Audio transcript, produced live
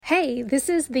Hey, this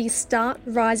is the Start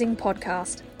Rising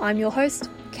podcast. I'm your host,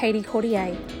 Katie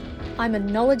Cordier. I'm a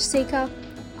knowledge seeker,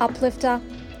 uplifter,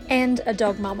 and a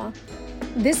dog mama.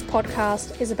 This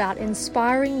podcast is about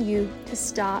inspiring you to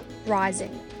start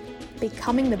rising,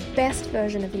 becoming the best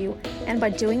version of you, and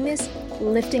by doing this,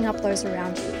 lifting up those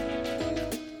around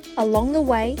you. Along the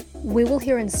way, we will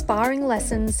hear inspiring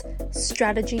lessons,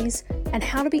 strategies, and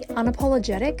how to be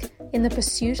unapologetic in the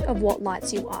pursuit of what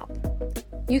lights you up.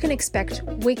 You can expect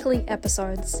weekly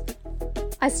episodes.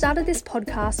 I started this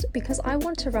podcast because I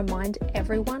want to remind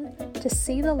everyone to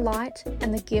see the light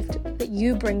and the gift that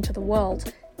you bring to the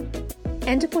world,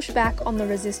 and to push back on the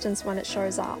resistance when it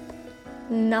shows up.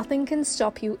 Nothing can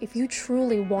stop you if you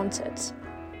truly want it.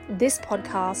 This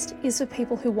podcast is for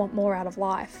people who want more out of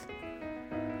life.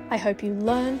 I hope you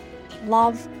learn,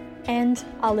 love, and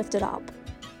are lifted up.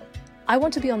 I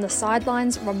want to be on the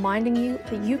sidelines reminding you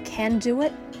that you can do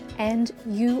it, and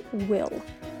you will.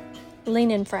 Lean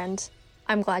in, friend.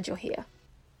 I'm glad you're here.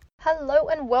 Hello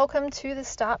and welcome to the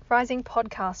Start Rising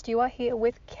podcast. You are here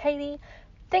with Katie.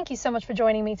 Thank you so much for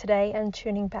joining me today and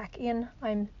tuning back in.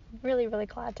 I'm really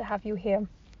glad to have you here.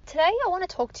 Today I want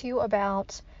to talk to you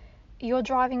about your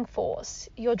driving force,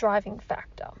 your driving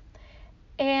factor,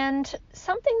 and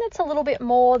something that's a little bit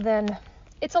more than,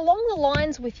 it's along the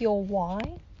lines with your why,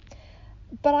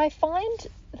 but I find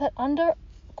that under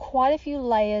quite a few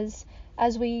layers,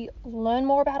 as we learn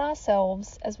more about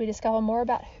ourselves, as we discover more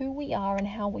about who we are and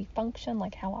how we function,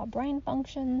 like how our brain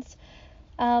functions,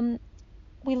 we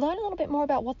learn a little bit more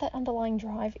about what that underlying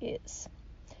drive is.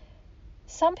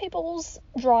 Some people's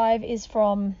drive is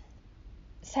from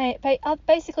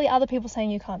basically other people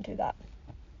saying you can't do that.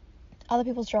 Other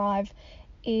people's drive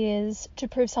is to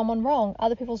prove someone wrong.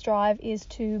 Other people's drive is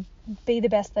to be the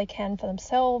best they can for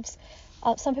themselves.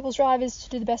 Some people's drive is to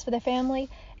do the best for their family,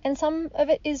 and some of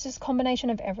it is just a combination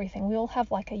of everything. We all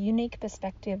have like a unique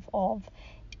perspective of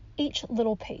each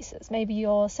little pieces. Maybe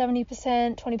you're 70%,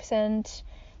 20%,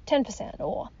 10%,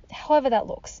 or however that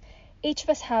looks. Each of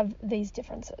us have these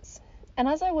differences. And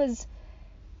as I was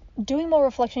doing more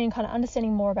reflection and kind of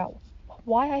understanding more about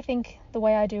why I think the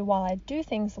way I do, while I do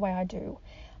things the way I do,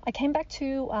 I came back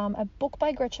to a book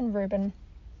by Gretchen Rubin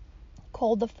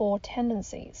called The Four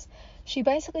Tendencies. She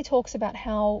basically talks about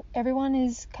how everyone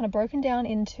is kind of broken down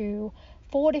into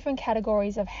 4 different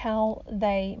categories of how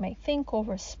they may think or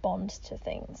respond to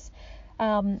things.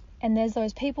 And there's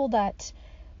those people that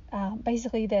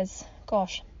basically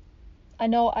I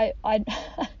know I'm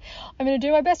going to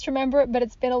do my best to remember it, but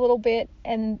it's been a little bit,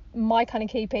 and my kind of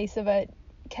key piece of it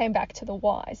came back to the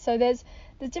why. So there's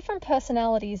different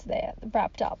personalities there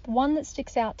wrapped up. One that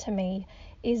sticks out to me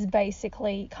is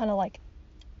basically kind of like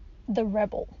the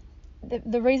rebel.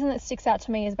 The reason that sticks out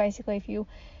to me is basically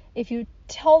if you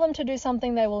tell them to do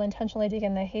something, they will intentionally dig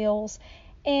in their heels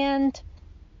and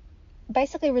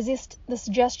basically resist the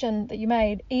suggestion that you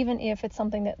made, even if it's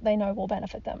something that they know will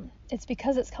benefit them. It's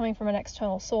because it's coming from an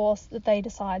external source that they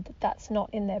decide that that's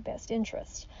not in their best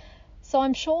interest. So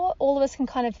I'm sure all of us can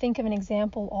kind of think of an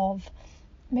example of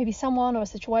maybe someone or a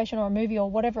situation or a movie or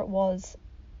whatever it was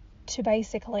to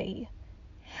basically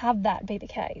have that be the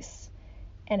case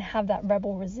and have that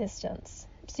rebel resistance.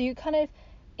 So you kind of,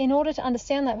 in order to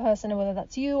understand that person, whether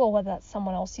that's you or whether that's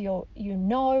someone else you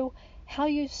know, how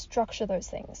you structure those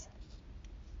things.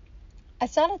 I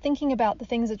started thinking about the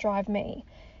things that drive me,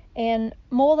 and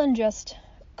more than just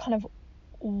kind of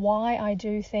why I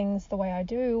do things the way I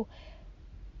do,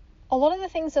 a lot of the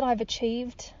things that I've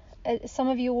achieved, some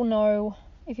of you will know,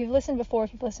 if you've listened before,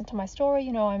 if you've listened to my story,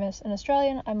 you know I'm an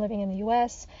Australian, I'm living in the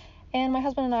US, and my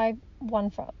husband and I,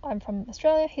 I'm from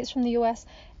Australia, he's from the US,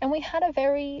 and we had a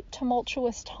very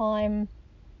tumultuous time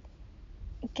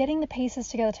getting the pieces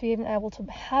together to be even able to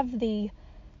have the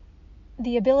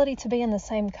ability to be in the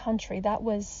same country. That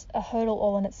was a hurdle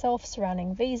all in itself,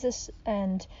 surrounding visas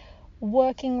and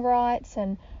working rights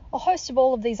and a host of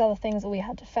all of these other things that we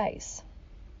had to face.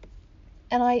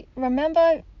 And I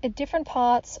remember at different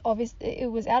parts, obviously, it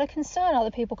was out of concern.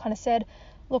 Other people kind of said,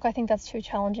 look, I think that's too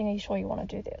challenging. Are you sure you want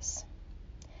to do this?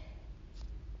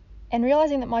 And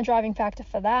realizing that my driving factor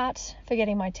for that, for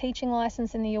getting my teaching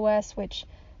license in the US, which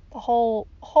the whole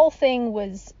thing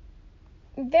was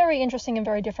very interesting and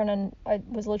very different, and I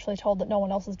was literally told that no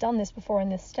one else has done this before in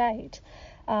this state,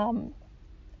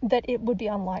 that it would be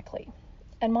unlikely.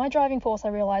 And my driving force, I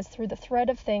realized through the thread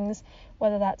of things,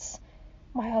 whether that's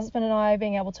my husband and I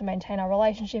being able to maintain our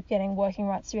relationship, getting working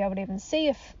rights to be able to even see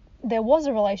if there was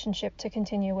a relationship to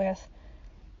continue with,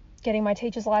 getting my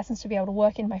teacher's license to be able to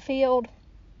work in my field,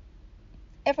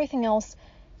 everything else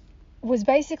was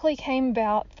basically came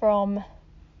about from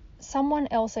someone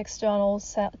else external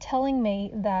telling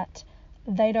me that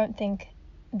they don't think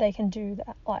they can do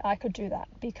that, like I could do that,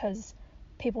 because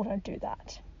people don't do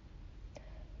that.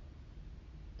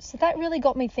 So that really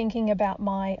got me thinking about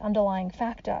my underlying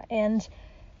factor. And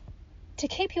to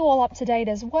keep you all up to date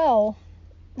as well,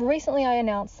 recently I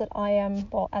announced that I am,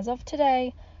 well, as of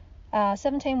today,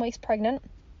 17 weeks pregnant,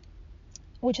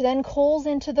 which then calls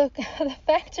into the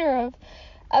factor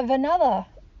of another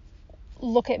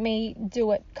look at me,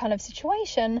 do it kind of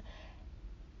situation,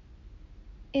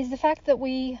 is the fact that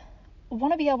we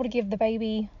want to be able to give the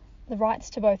baby the rights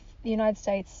to both the United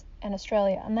States and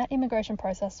Australia. And that immigration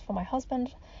process for my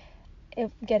husband,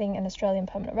 getting an Australian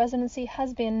permanent residency,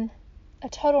 has been a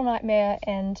total nightmare,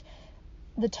 and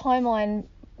the timeline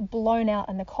blown out,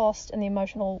 and the cost and the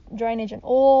emotional drainage and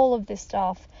all of this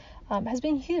stuff has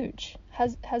been huge,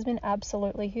 has been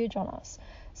absolutely huge on us.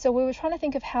 So we were trying to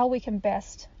think of how we can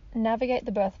best navigate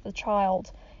the birth of the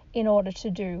child in order to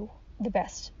do the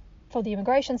best for the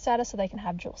immigration status, so they can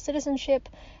have dual citizenship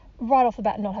right off the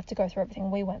bat and not have to go through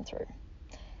everything we went through.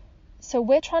 So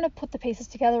we're trying to put the pieces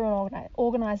together and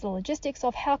organize the logistics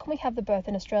of how can we have the birth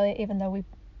in Australia even though we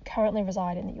currently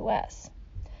reside in the US.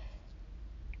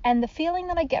 And the feeling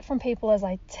that I get from people as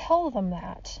I tell them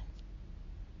that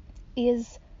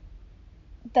is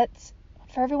that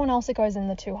for everyone else it goes in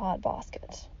the too hard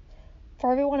basket.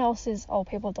 For everyone else is, oh,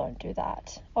 people don't do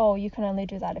that. Oh, you can only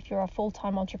do that if you're a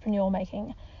full-time entrepreneur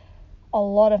making a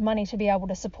lot of money to be able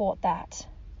to support that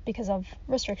because of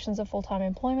restrictions of full-time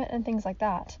employment and things like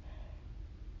that.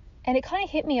 And it kind of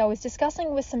hit me. I was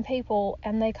discussing with some people,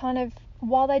 and they kind of,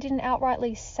 while they didn't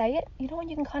outrightly say it, you know, when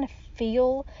you can kind of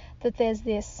feel that there's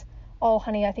this, oh,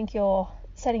 honey, I think you're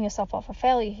setting yourself up for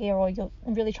failure here, or you're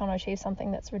really trying to achieve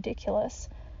something that's ridiculous.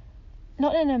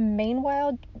 Not in a mean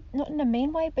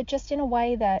way, but just in a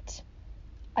way that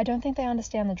I don't think they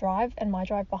understand the drive, and my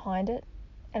drive behind it,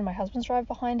 and my husband's drive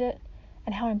behind it,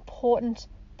 and how important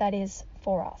that is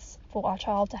for us, for our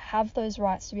child to have those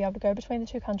rights to be able to go between the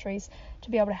two countries,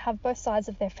 to be able to have both sides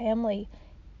of their family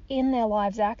in their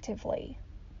lives actively.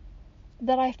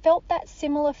 That I felt that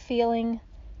similar feeling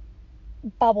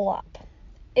bubble up.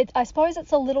 I suppose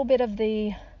it's a little bit of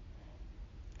it's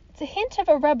a hint of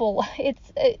a rebel.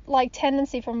 It's like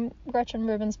tendency from Gretchen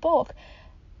Rubin's book,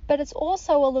 but it's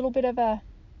also a little bit of a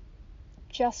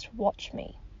just watch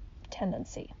me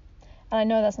tendency. And I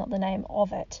know that's not the name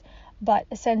of it, but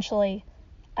essentially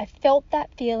I felt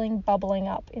that feeling bubbling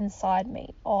up inside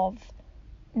me of,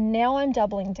 now I'm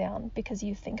doubling down because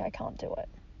you think I can't do it,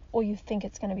 or you think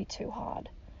it's going to be too hard.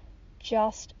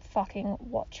 Just fucking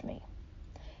watch me.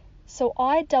 So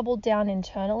I doubled down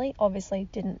internally. Obviously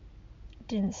didn't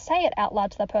say it out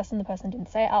loud to that person. The person didn't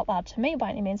say it out loud to me by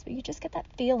any means, but you just get that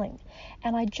feeling.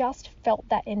 And I just felt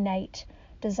that innate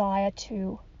desire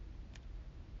to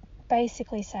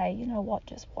basically say, you know what,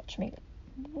 just watch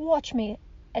me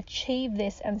achieve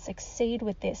this and succeed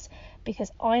with this,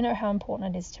 because I know how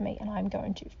important it is to me, and I'm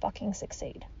going to fucking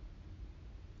succeed.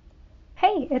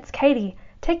 Hey, it's Katie,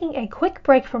 taking a quick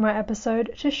break from our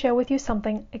episode to share with you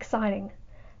something exciting.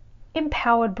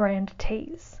 Empowered brand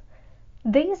tees.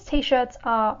 These t-shirts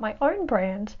are my own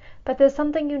brand, but there's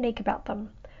something unique about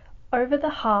them. Over the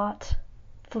heart,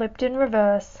 flipped in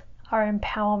reverse, are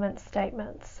empowerment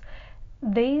statements.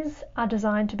 These are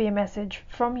designed to be a message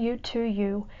from you to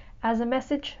you, as a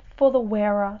message for the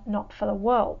wearer, not for the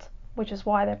world, which is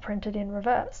why they're printed in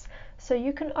reverse. So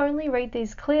you can only read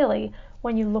these clearly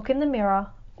when you look in the mirror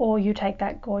or you take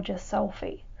that gorgeous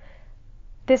selfie.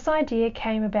 This idea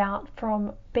came about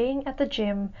from being at the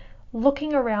gym,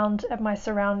 looking around at my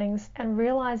surroundings and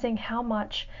realizing how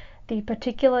much the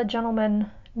particular gentlemen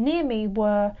near me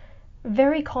were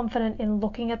very confident in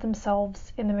looking at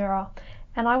themselves in the mirror,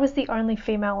 and I was the only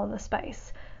female in the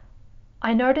space.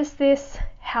 I noticed this,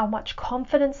 how much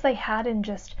confidence they had in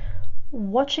just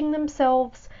watching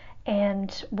themselves,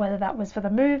 and whether that was for the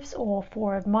moves or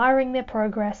for admiring their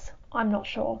progress, I'm not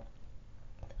sure.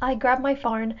 I grabbed my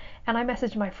phone and I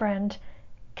messaged my friend,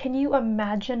 can you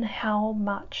imagine how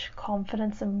much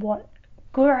confidence and what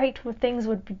great things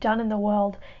would be done in the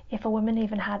world if a woman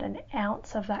even had an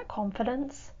ounce of that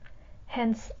confidence?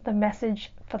 Hence, the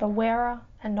message for the wearer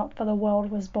and not for the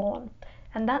world was born.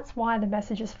 And that's why the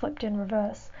message is flipped in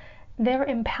reverse. They're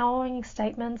empowering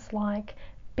statements like,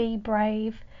 be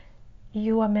brave,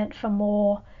 you are meant for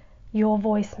more, your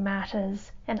voice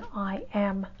matters, and I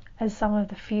am, as some of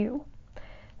the few.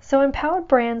 So Empowered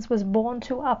Brands was born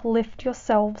to uplift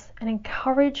yourselves and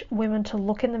encourage women to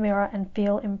look in the mirror and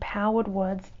feel empowered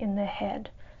words in their head.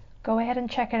 Go ahead and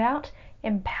check it out,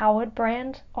 Empowered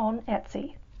Brand on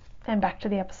Etsy. And back to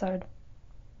the episode.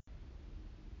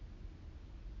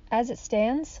 As it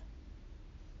stands,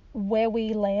 where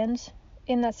we land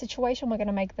in that situation, we're going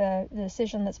to make the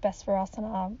decision that's best for us and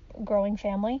our growing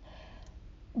family.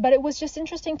 But it was just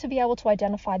interesting to be able to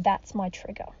identify that's my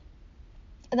trigger.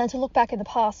 And then to look back in the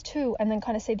past too, and then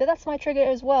kind of see that that's my trigger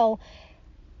as well,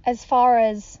 as far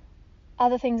as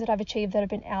other things that I've achieved that have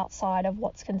been outside of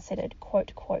what's considered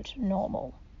quote, quote,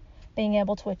 normal. Being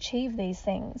able to achieve these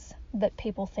things that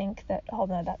people think that, oh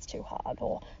no, that's too hard,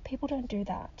 or people don't do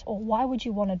that, or why would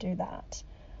you want to do that?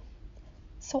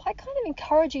 So I kind of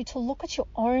encourage you to look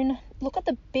at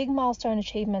the big milestone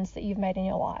achievements that you've made in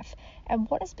your life, and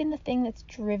what has been the thing that's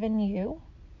driven you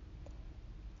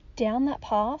down that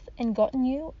path and gotten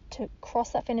you to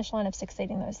cross that finish line of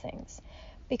succeeding those things.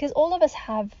 Because all of us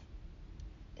have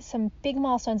some big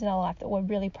milestones in our life that we're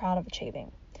really proud of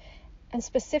achieving. And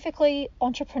specifically,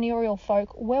 entrepreneurial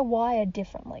folk, we're wired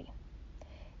differently.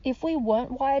 If we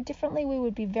weren't wired differently, we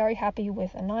would be very happy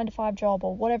with a 9-to-5 job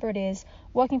or whatever it is,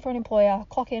 working for an employer,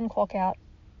 clock in, clock out,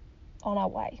 on our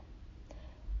way.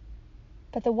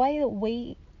 But the way that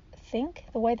we think,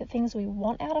 the way that things we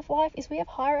want out of life, is we have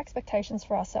higher expectations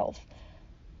for ourselves,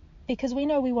 because we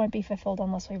know we won't be fulfilled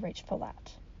unless we reach for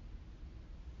that.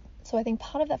 So I think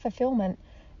part of that fulfillment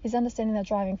is understanding that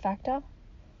driving factor,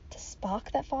 to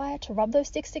spark that fire, to rub those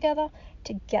sticks together,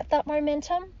 to get that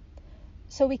momentum,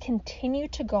 so we continue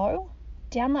to go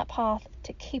down that path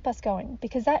to keep us going.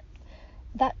 Because that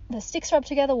the sticks rub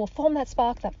together will form that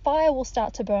spark, that fire will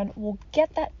start to burn, we'll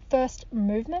get that first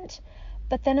movement,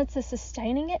 but then it's the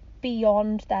sustaining it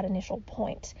beyond that initial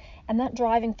point. And that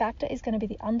driving factor is going to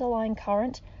be the underlying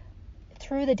current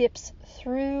through the dips,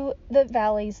 through the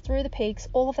valleys, through the peaks,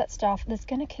 all of that stuff that's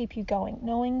going to keep you going,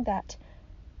 knowing that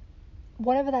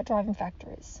whatever that driving factor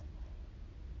is,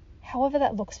 however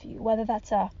that looks for you, whether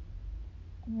that's a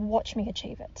watch me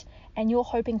achieve it, and you're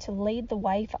hoping to lead the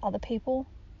way for other people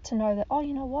to know that, oh,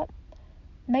 you know what,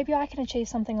 maybe I can achieve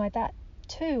something like that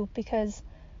too, because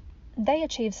they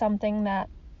achieved something that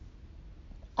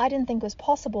I didn't think was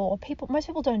possible, or most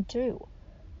people don't do.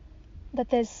 That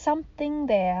there's something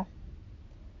there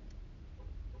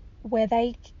where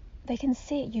they can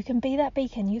see it. You can be that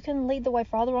beacon. You can lead the way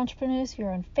for other entrepreneurs,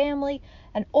 your own family,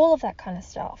 and all of that kind of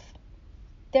stuff.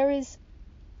 There is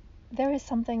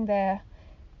something there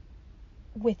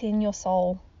within your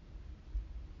soul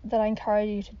that I encourage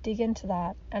you to dig into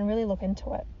that and really look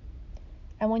into it.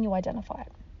 And when you identify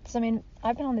it, because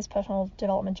I've been on this personal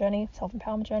development journey,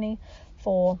 self-empowerment journey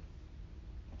for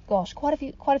quite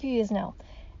a few years now.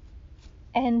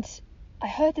 And I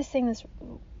heard this thing that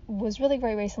was really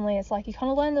great recently. It's like you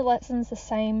kind of learn the lessons the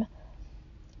same,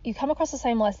 you come across the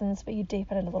same lessons, but you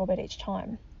deepen it a little bit each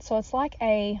time. So it's like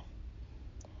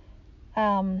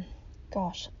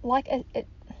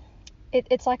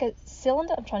it's like a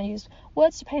cylinder. I'm trying to use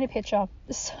words to paint a picture.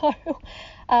 So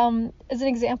as an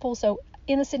example, so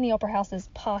in the Sydney Opera House, there's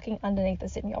parking underneath the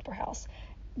Sydney Opera House.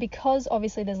 Because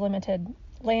obviously there's limited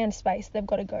land space, they've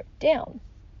got to go down.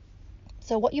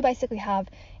 So what you basically have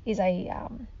is a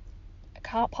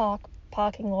car park,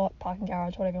 parking lot, parking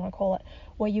garage, whatever you want to call it,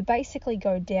 where you basically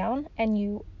go down and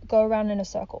you go around in a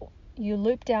circle. You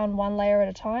loop down one layer at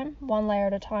a time, one layer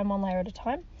at a time, one layer at a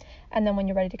time. And then when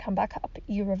you're ready to come back up,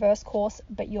 you reverse course,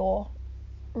 but you're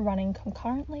running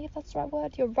concurrently, if that's the right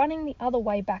word. You're running the other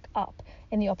way back up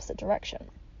in the opposite direction,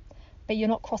 but you're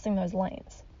not crossing those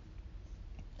lanes.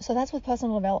 So that's with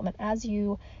personal development. As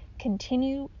you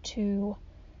continue to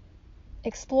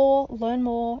explore, learn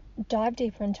more, dive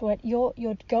deeper into it, you're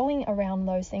going around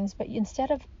those things, but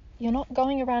you're not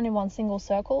going around in one single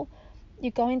circle.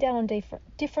 You're going down on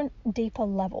different deeper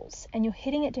levels, and you're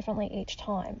hitting it differently each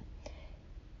time.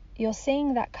 You're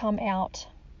seeing that come out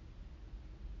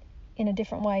in a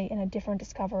different way, in a different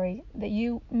discovery, that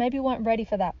you maybe weren't ready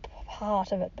for that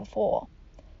part of it before.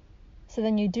 So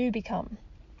then you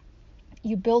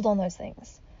build on those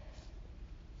things.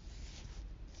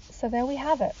 So there we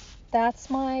have it. That's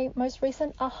my most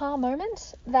recent aha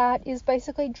moment. That is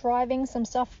basically driving some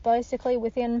stuff basically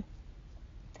within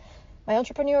my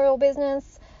entrepreneurial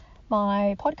business,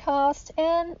 my podcast,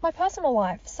 and my personal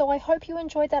life. So I hope you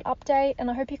enjoyed that update, and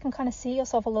I hope you can kind of see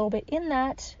yourself a little bit in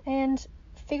that and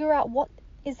figure out what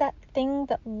is that thing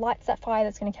that lights that fire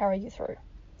that's going to carry you through.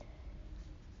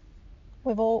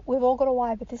 We've all got a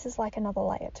why, but this is like another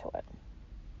layer to it.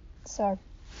 So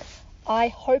I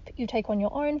hope you take on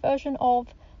your own version of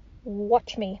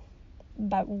watch me,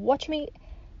 but watch me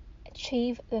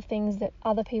achieve the things that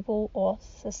other people or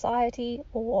society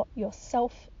or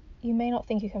yourself, you may not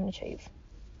think you can achieve.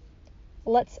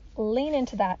 Let's lean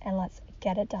into that and let's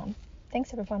get it done.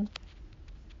 Thanks, everyone.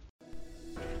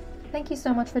 Thank you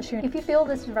so much for tuning in. If you feel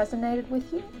this resonated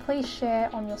with you, please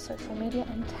share on your social media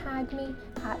and tag me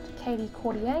at Katie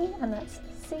Cordier, and that's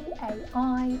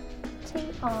CAITICOURTIER,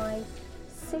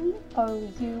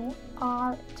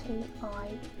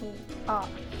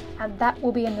 and that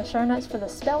will be in the show notes for the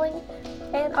spelling.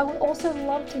 And I would also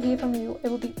love to hear from you.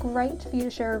 It would be great for you to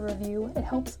share a review. It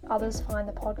helps others find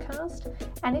the podcast.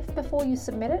 And if before you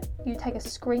submit it, you take a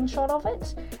screenshot of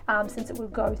it, since it will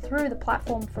go through the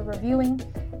platform for reviewing,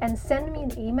 and send me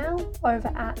an email over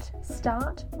at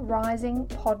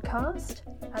startrisingpodcast,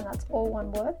 and that's all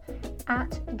one word,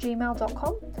 at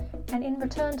gmail.com. And in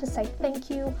return to say thank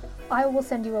you, I will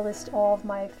send you a list of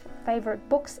my favorite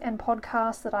books and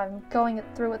podcasts that I'm going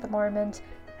through at the moment.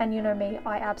 And you know me,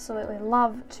 I absolutely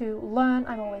love to learn.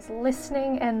 I'm always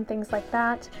listening and things like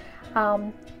that.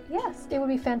 Yes, it would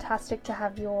be fantastic to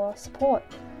have your support.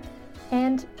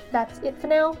 And that's it for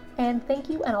now. And thank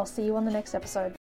you, and I'll see you on the next episode.